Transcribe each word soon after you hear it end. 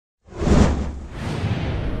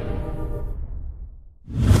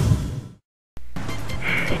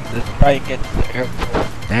try and get to the airport.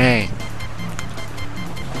 Dang.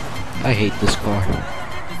 I hate this car.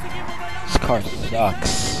 This car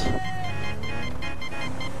sucks.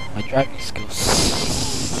 My driving skills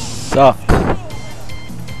suck.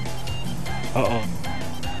 Uh-oh.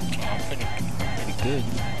 I'm pretty good.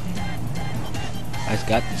 I just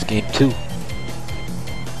got this game too.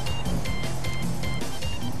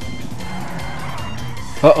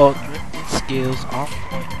 Uh-oh, drifting skills on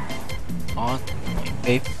point. On point,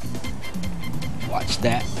 babe. Watch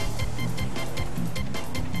that.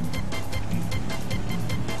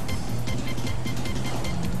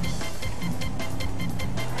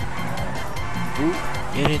 Ooh,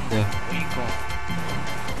 get in there. Where you going?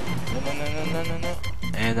 No.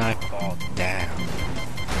 And I fall down.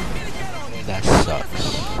 That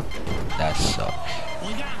sucks. That sucks.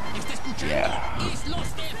 Yeah.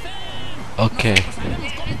 Okay.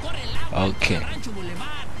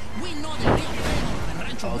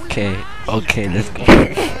 Okay, let's go.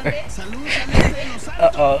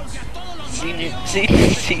 Uh-oh. Senior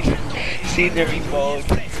mode.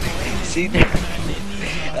 Senior.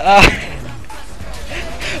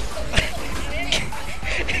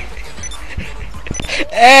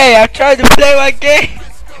 Hey, I'm trying to play my game.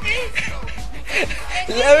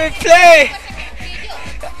 Let me play.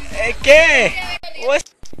 Okay. What?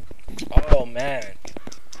 Oh man.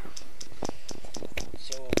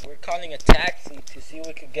 So we're calling a taxi to see if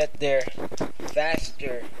we could get there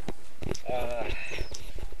faster.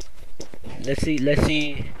 Let's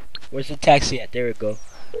see. Where's the taxi at? There we go.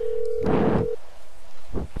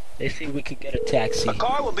 Let's see if we could get a taxi. A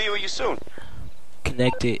car will be with you soon.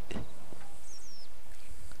 Connect it.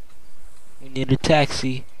 We need a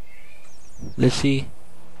taxi. Let's see.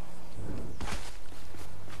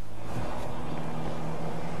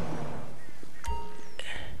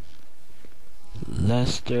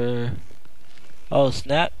 Lester. Oh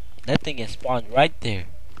snap! That thing is spawned right there.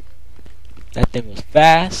 That thing was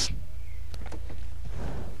fast.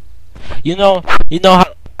 You know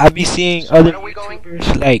how I be seeing other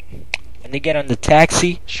YouTubers like when they get on the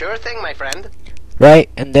taxi. Sure thing, my friend. Right,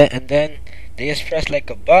 and then they just press like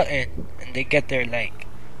a button and they get there like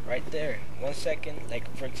right there. 1 second. Like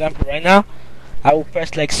for example, right now, I will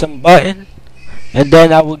press like some button, and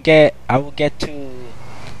then I will get to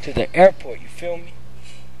the airport. You feel me?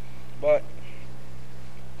 But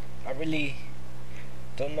I really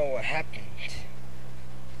don't know what happened.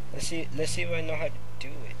 Let's see if I know how to do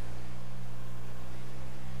it.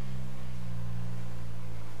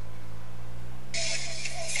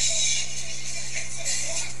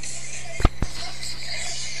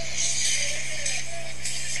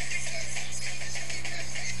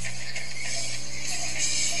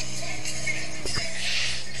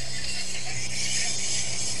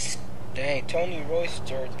 Dang, Tony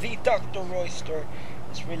Royster, the Dr. Royster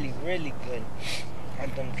is really good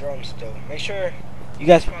on them drums though. Make sure you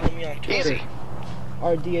guys follow me on Twitter. Easy.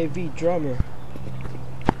 RDAV drummer.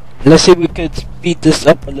 Let's see if we could speed this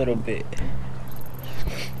up a little bit.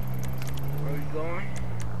 Where are we going?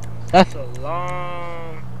 That's a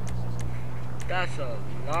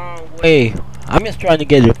long way. I'm just trying to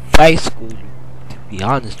get to flight school, to be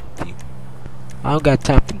honest with you. I don't got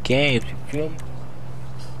time for games, you feel me?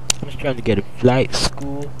 I'm just trying to get a flight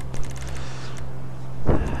school.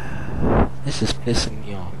 This is pissing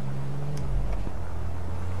me off.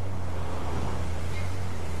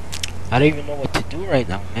 I don't even know what to do right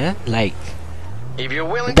now, man. Like, if you're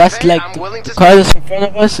willing that's to pay, like I'm willing to car that's in front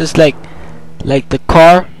of us is like the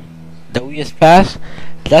car that we just passed.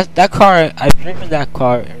 That car, I've driven that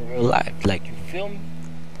car in real life. Like, you feel me?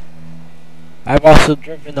 I've also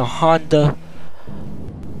driven a Honda.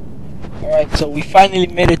 Alright, so we finally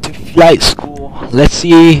made it to flight school. Let's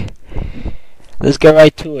see. Let's get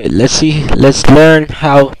right to it. Let's learn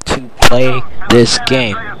how to play this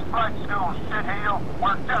game.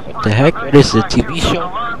 What the heck? What is the TV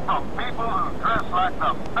show?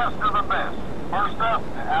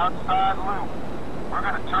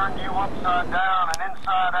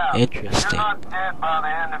 Interesting.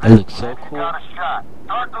 That looks so cool.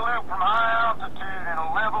 Start the loop from high altitude in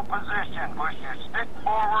a level position. Push your stick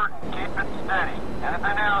forward and keep it steady.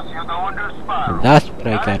 Anything else, you'll go into a spiral. That's what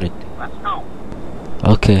I gotta do. Let's go.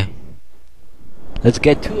 Okay. Let's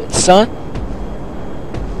get to it, son.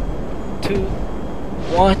 2,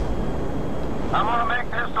 1. I'm gonna make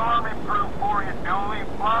this army proof for you, Dooley.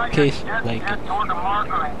 Fly Okay, your jet like, jet toward the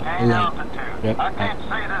marker and gain altitude. Yep, I can't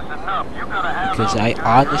say this enough. You gotta have because I altitude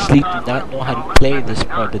honestly do inside not know how to loop play in this the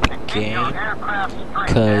part of dirt the and keep your game, aircraft straight,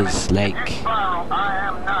 because damn it. like If you spiral, I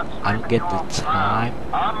am not I don't get the sleeping, you'll time,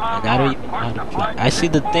 spiral. On my and I don't mark, even know how push to the fly. flight I see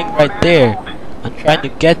the stick thing forward right and there. hold it. I'm trying to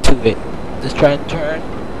get to it. Just try and turn.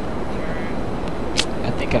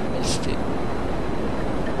 think I missed it.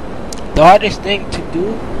 The hardest thing to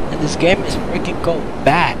do in this game is freaking go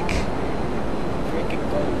back. Freaking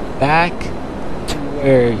go back to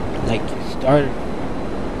where like you started.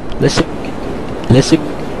 Let's see if we can do it. Let's see if we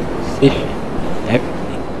can do position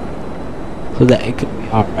everything so that it could be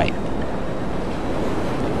alright.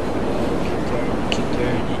 Keep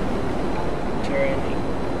turning.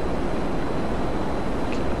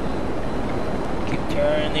 Keep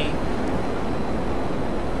turning.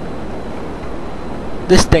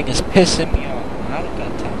 This thing is pissing me off. I don't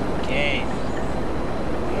got time for games.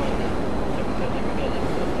 Come on now. There we go.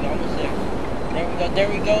 We're almost there. There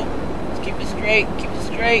we go. Let's keep it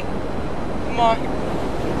straight. Come on.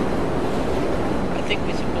 I think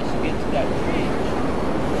we're supposed to get to that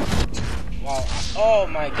bridge. Wow. Oh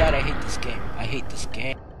my god, I hate this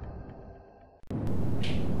game.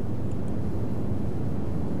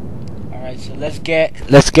 Alright, so let's get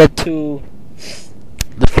to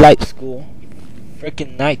the flight school.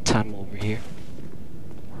 Freaking nighttime over here.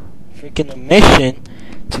 Freaking a mission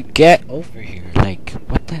to get over here. Like,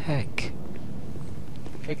 what the heck?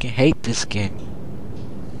 Freaking hate this game.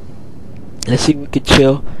 Let's see if we could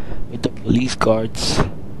chill with the police guards.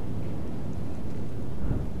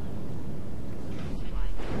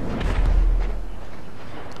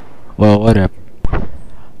 Well, whatever.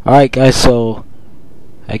 Alright guys, so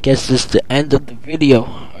I guess this is the end of the video,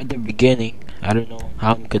 or the beginning. I don't know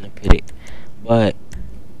how I'm gonna put it, but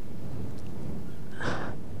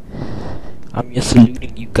I'm just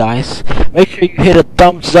saluting you guys. Make sure you hit a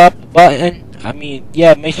thumbs up button.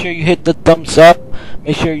 Make sure you hit the thumbs up.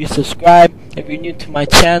 Make sure you subscribe if you're new to my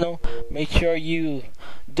channel. Make sure you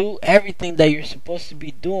do everything that you're supposed to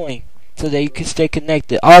be doing so that you can stay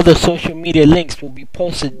connected. All the social media links will be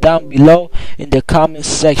posted down below in the comments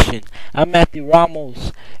section. I'm Matthew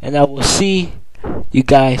Ramos, and I will see you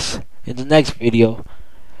guys in the next video.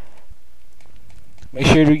 Make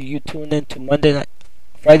sure you tune in to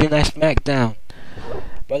Friday Night SmackDown.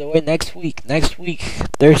 By the way, next week,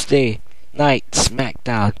 Thursday night,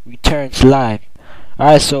 SmackDown returns live.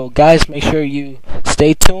 Alright, so guys, make sure you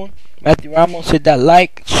stay tuned. Matthew Ramos, hit that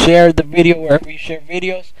like, share the video wherever you share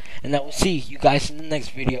videos, and I will see you guys in the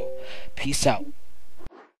next video. Peace out.